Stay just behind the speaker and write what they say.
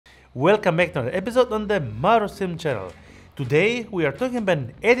Welcome back to another episode on the MAURO'S film channel. Today we are talking about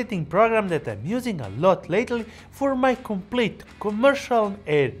an editing program that I'm using a lot lately for my complete commercial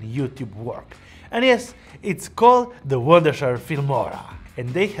and YouTube work. And yes, it's called the wonderful Filmora. And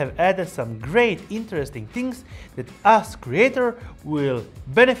they have added some great interesting things that us creators will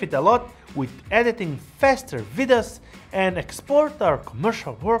benefit a lot with editing faster videos and export our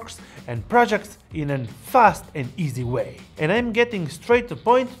commercial works and projects in a fast and easy way. And I'm getting straight to the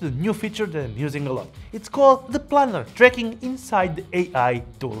point to the new feature that I'm using a lot. It's called the Planar Tracking inside the AI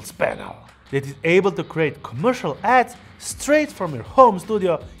Tools panel, that is able to create commercial ads straight from your home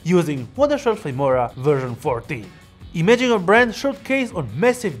studio using wonderful Filmora version 14. Imagine your brand showcased on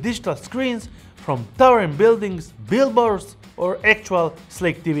massive digital screens from towering buildings, billboards, or actual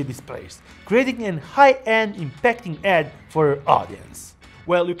slick TV displays, creating a high-end impacting ad for your audience.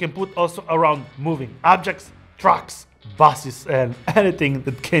 Well, you can put also around moving objects, trucks, buses, and anything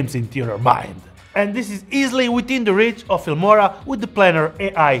that comes into your mind. And this is easily within the reach of Filmora with the Planar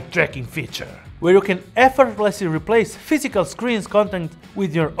AI tracking feature, where you can effortlessly replace physical screens content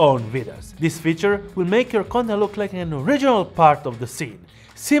with your own videos. This feature will make your content look like an original part of the scene,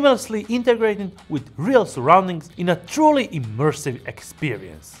 seamlessly integrating with real surroundings in a truly immersive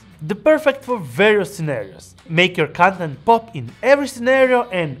experience. The perfect for various scenarios. Make your content pop in every scenario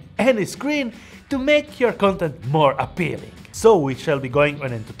and any screen to make your content more appealing. So we shall be going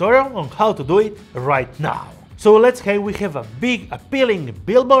on a tutorial on how to do it right now. So let's say we have a big appealing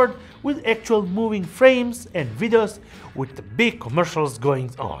billboard with actual moving frames and videos with the big commercials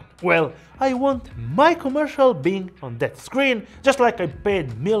going on. Well, I want my commercial being on that screen, just like I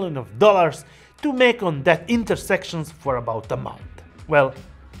paid millions of dollars to make on that intersections for about a month. Well,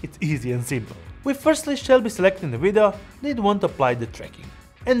 it's easy and simple. We firstly shall be selecting the video that we want to apply the tracking,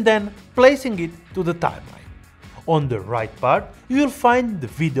 and then placing it to the timeline. On the right part, you will find the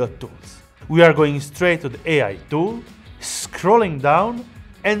video tools. We are going straight to the AI tool, scrolling down,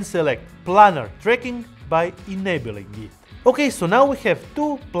 and select Planar Tracking by enabling it. Okay, so now we have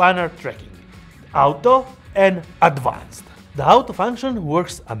two Planar Tracking, Auto and Advanced. The Auto function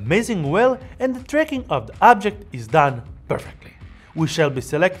works amazing well and the tracking of the object is done perfectly. We shall be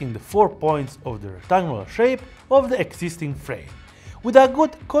selecting the 4 points of the rectangular shape of the existing frame, with a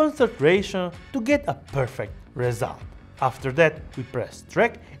good constant ratio to get a perfect result. After that, we press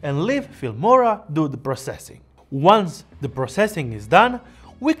track and leave Filmora do the processing. Once the processing is done,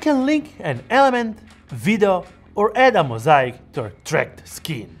 we can link an element, video, or add a mosaic to our tracked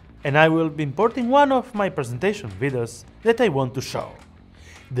skin. And I will be importing one of my presentation videos that I want to show.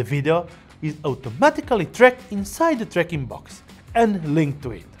 The video is automatically tracked inside the tracking box and linked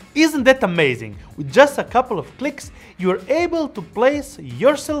to it. Isn't that amazing? With just a couple of clicks, you are able to place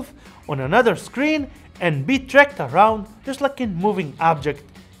yourself on another screen and be tracked around just like a moving object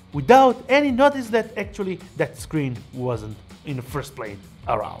without any notice that actually that screen wasn't in the first place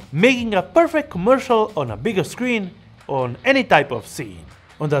around. Making a perfect commercial on a bigger screen on any type of scene.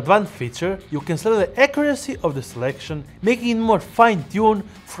 On the advanced feature, you can select the accuracy of the selection, making it more fine-tuned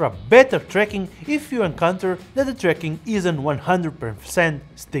for a better tracking if you encounter that the tracking isn't 100%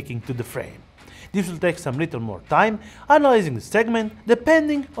 sticking to the frame. This will take some little more time analyzing the segment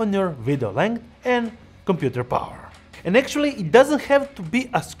depending on your video length and computer power. And actually, it doesn't have to be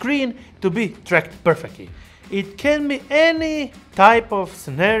a screen to be tracked perfectly. It can be any type of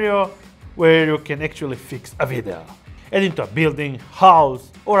scenario where you can actually fix a video. Adding to a building,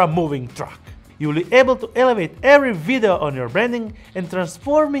 house, or a moving truck. You will be able to elevate every video on your branding and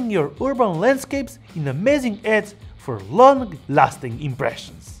transforming your urban landscapes in amazing ads for long-lasting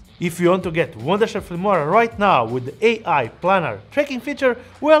impressions. If you want to get wonderful Filmora right now with the AI Planar Tracking feature,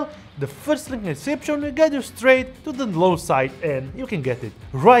 well, the first link in the description will guide you straight to the low site and you can get it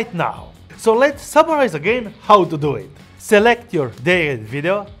right now. So let's summarize again how to do it. Select your dedicated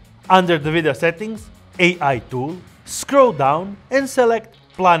video, under the video settings, AI tool, scroll down and select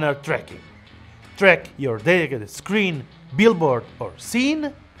Planar Tracking. Track your dedicated screen, billboard or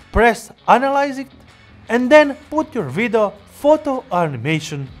scene, press Analyze it, and then put your video, photo or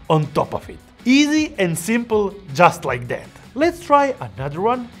animation on top of it. Easy and simple, just like that. Let's try another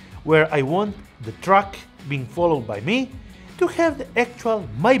one where I want the truck being followed by me to have the actual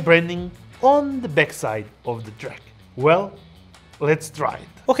my branding on the backside of the track. Well, let's try it.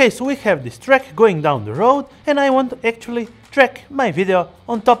 Okay, so we have this track going down the road and I want to actually track my video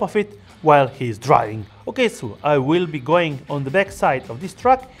on top of it while he's driving. Okay, so I will be going on the back side of this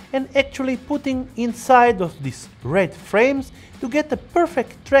truck and actually putting inside of these red frames to get the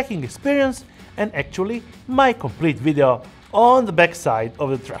perfect tracking experience and actually my complete video on the back side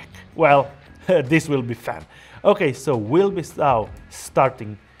of the truck. Well, this will be fun. Okay, so we'll be now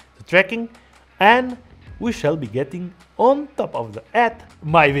starting the tracking, and we shall be getting on top of that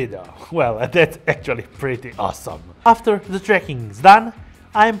my video. Well, that's actually pretty awesome. After the tracking is done,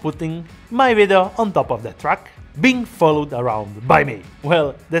 I'm putting my video on top of that truck, being followed around by me.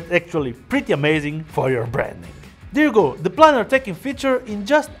 Well, that's actually pretty amazing for your branding. There you go, the Planar Tracking feature in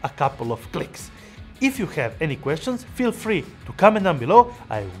just a couple of clicks. If you have any questions, feel free to comment down below.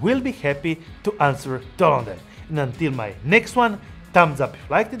 I will be happy to answer all of them. And until my next one, thumbs up if you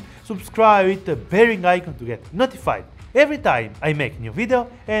liked it, subscribe with the bearing icon to get notified every time I make a new video,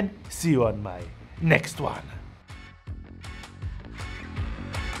 and see you on my next one.